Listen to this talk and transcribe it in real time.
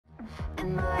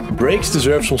Breaks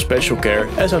deserve some special care,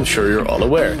 as I'm sure you're all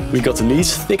aware. We got the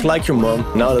leads thick like your mom,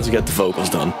 now let's get the vocals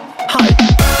done. Hi!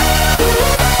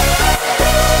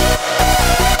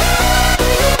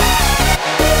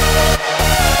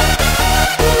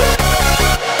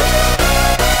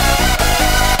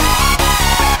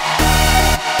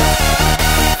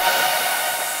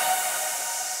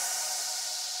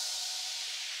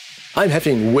 I'm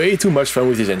having way too much fun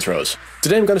with these intros.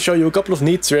 Today I'm gonna show you a couple of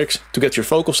neat tricks to get your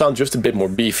vocal sound just a bit more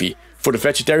beefy. For the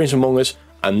vegetarians among us,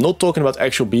 I'm not talking about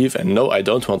actual beef, and no, I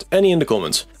don't want any in the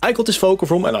comments. I got this vocal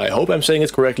from, and I hope I'm saying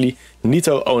it correctly,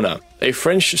 Nito-Onna, a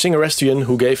French singer-estrian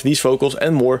who gave these vocals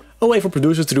and more a way for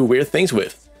producers to do weird things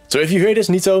with. So if you hear this,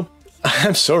 Nito,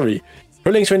 I'm sorry.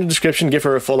 Her links are in the description, give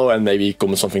her a follow and maybe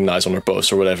comment something nice on her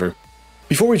post or whatever.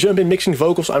 Before we jump in mixing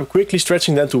vocals, I'm quickly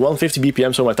stretching them to 150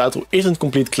 BPM so my title isn't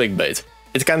complete clickbait.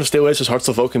 It kind of still is, as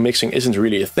hardstyle vocal mixing isn't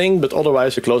really a thing, but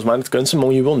otherwise the close-minded cunts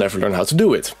among you will never learn how to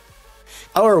do it.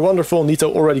 Our wonderful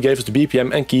Nito already gave us the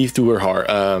BPM and key to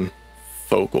her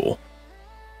vocal.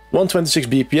 126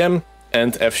 BPM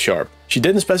and F sharp. She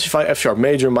didn't specify F sharp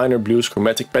major, minor, blues,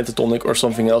 chromatic, pentatonic or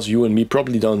something else you and me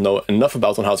probably don't know enough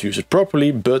about on how to use it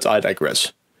properly, but I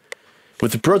digress.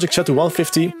 With the project set to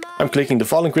 150, I'm clicking the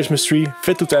falling Christmas tree,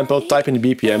 fit to tempo, type in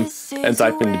the BPM, and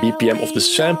type in the BPM of the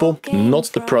sample,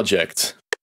 not the project.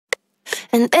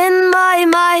 And in my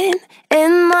mind,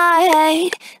 in my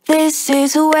head, this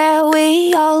is where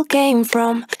we all came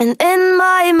from. And in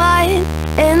my mind,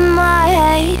 in my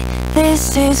head,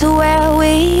 this is where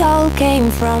we all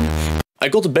came from. I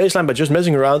got the bassline by just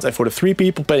messing around, and for the 3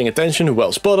 people paying attention,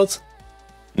 well spotted,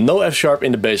 no F sharp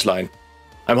in the bassline.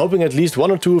 I'm hoping at least 1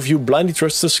 or 2 of you blindly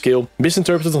trusted the skill,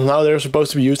 misinterpreted on how they're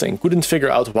supposed to be used and couldn't figure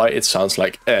out why it sounds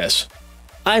like ass.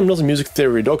 I'm not a music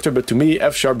theory doctor, but to me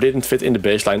F sharp didn't fit in the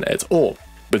bassline at all.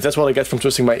 But that's what I get from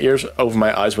trusting my ears over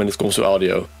my eyes when it comes to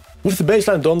audio. With the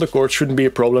bassline done, the chords shouldn't be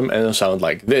a problem and it'll sound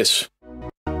like this.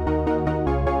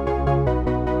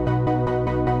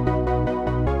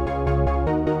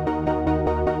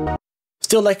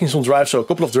 Still lacking some drive, so a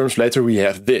couple of drums later we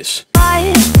have this.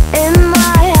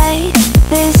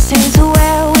 This is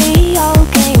where we all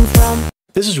came from.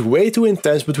 This is way too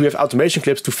intense, but we have automation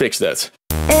clips to fix that.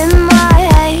 In my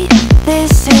head,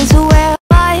 this is where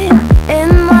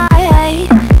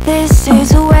this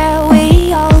is where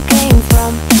we all came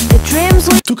from. The dreams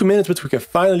we Took a minute, but we can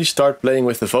finally start playing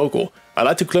with the vocal. I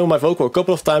like to clone my vocal a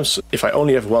couple of times if I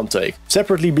only have one take.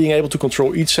 Separately, being able to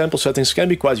control each sample settings can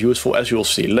be quite useful, as you will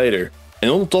see later. And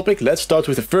on the topic, let's start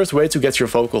with the first way to get your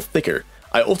vocal thicker.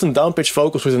 I often downpitch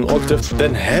vocals with an octave,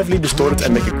 then heavily distort it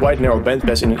and make a quite narrow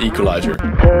bandpass in an equalizer.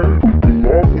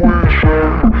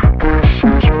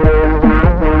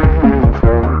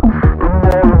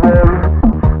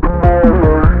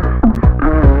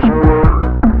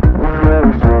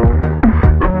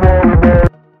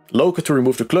 Low cut to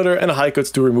remove the clutter and a high cut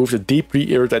to remove the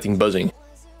deeply irritating buzzing.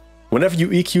 Whenever you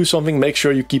EQ something, make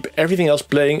sure you keep everything else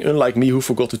playing, unlike me who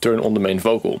forgot to turn on the main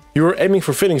vocal. You are aiming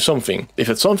for filling something. If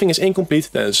that something is incomplete,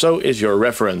 then so is your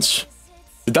reference.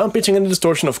 The downpitching and the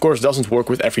distortion of course doesn't work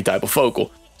with every type of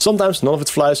vocal. Sometimes none of it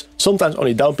flies, sometimes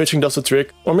only downpitching does the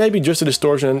trick, or maybe just a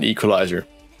distortion and an equalizer.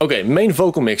 Okay, main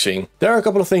vocal mixing. There are a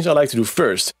couple of things I like to do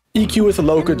first. EQ with a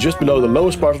low cut just below the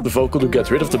lowest part of the vocal to get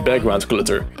rid of the background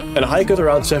clutter, and a high cut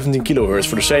around 17 kHz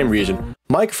for the same reason.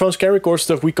 Microphones can record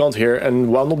stuff we can't hear,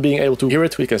 and while not being able to hear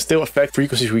it, we can still affect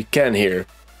frequencies we can hear.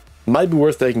 Might be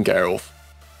worth taking care of.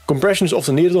 Compression is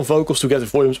often needed on vocals to get the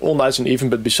volumes all nice and even,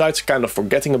 but besides kind of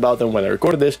forgetting about them when I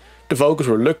recorded this, the vocals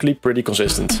were luckily pretty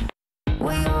consistent.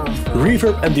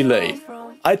 Reverb and delay.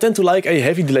 I tend to like a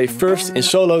heavy delay first. In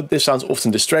solo this sounds often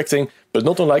distracting, but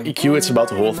not unlike EQ, it's about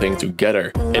the whole thing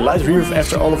together. A light reverb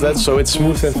after all of that, so it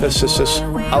smooths emphasis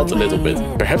out a little bit.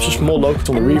 Perhaps a small low cut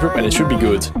on the reverb and it should be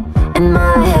good. in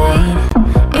my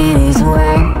head, it is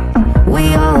where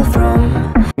we all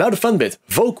from. Now the fun bit,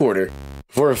 Vocorder.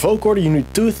 For a Vocorder you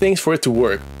need 2 things for it to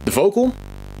work. The vocal,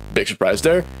 big surprise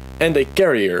there, and a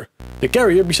carrier. The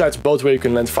carrier, besides a boat where you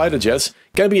can land fighter jets,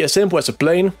 can be as simple as a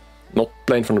plane, not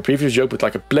plane from the previous joke, but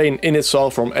like a plane in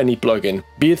itself from any plugin.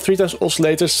 Be it 3x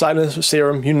oscillators, silence,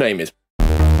 Serum, you name it.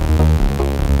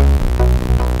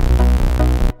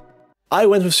 I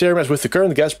went with Serum as with the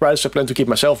current gas prices I plan to keep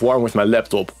myself warm with my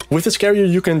laptop. With this carrier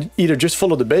you can either just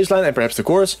follow the bass line and perhaps the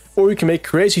chorus, or you can make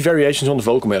crazy variations on the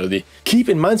vocal melody. Keep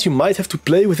in mind you might have to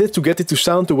play with it to get it to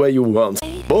sound the way you want.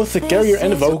 Both the carrier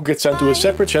and the vocal get sent to a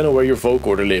separate channel where your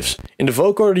vocoder lives. In the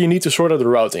vocoder you need to sort out the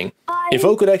routing. In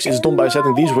Vocoder it's done by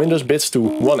setting these Windows bits to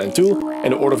 1 and 2,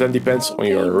 and the order of them depends on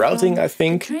your routing, I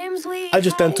think. I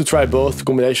just tend to try both the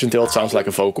combination till it sounds like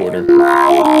a Vocoder.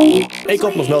 A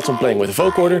couple of notes on playing with a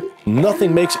Vocoder.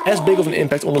 Nothing makes as big of an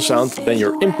impact on the sound than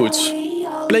your inputs.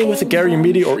 Playing with the carrier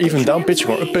MIDI or even down pitching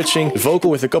or up pitching, the vocal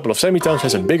with a couple of semitones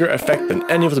has a bigger effect than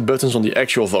any of the buttons on the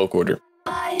actual Vocoder.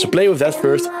 So play with that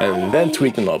first and then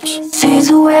tweak the knobs. This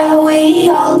is where we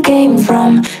all came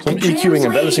from. Some EQing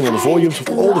and balancing on the volumes of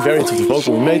all the variants of the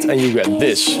vocal we made and you get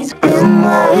this.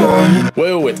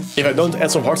 Wait. If I don't add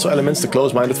some hardstyle elements, the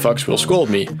close-minded fucks will scold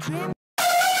me.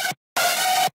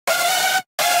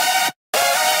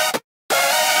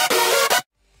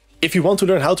 If you want to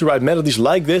learn how to write melodies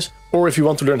like this, or if you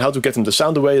want to learn how to get them to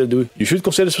sound the way they do, you should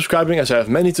consider subscribing as I have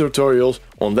many tutorials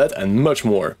on that and much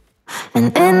more.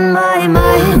 And in my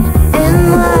mind, in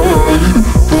my head,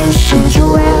 this is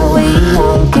where we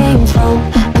all came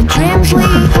from. The dreams we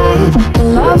had, the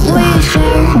love we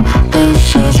shared,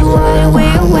 this is what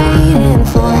we're waiting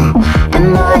for.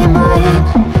 In my mind,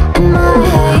 in my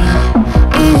head,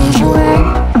 is where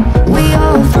we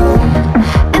all from.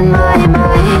 In my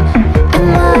mind, in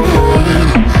my head,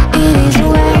 is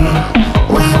where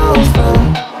we all from.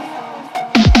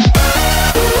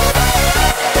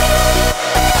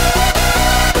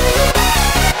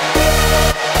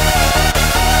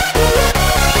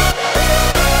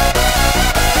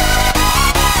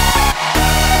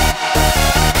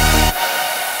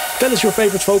 Tell us your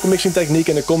favorite vocal mixing technique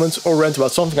in the comments or rant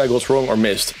about something I got wrong or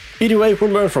missed. Either way, we'll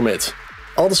learn from it.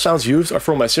 All the sounds used are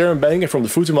from my Serum bank and from the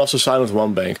Vocoder Silent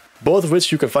 1 bank, both of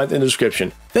which you can find in the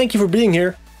description. Thank you for being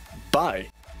here. Bye!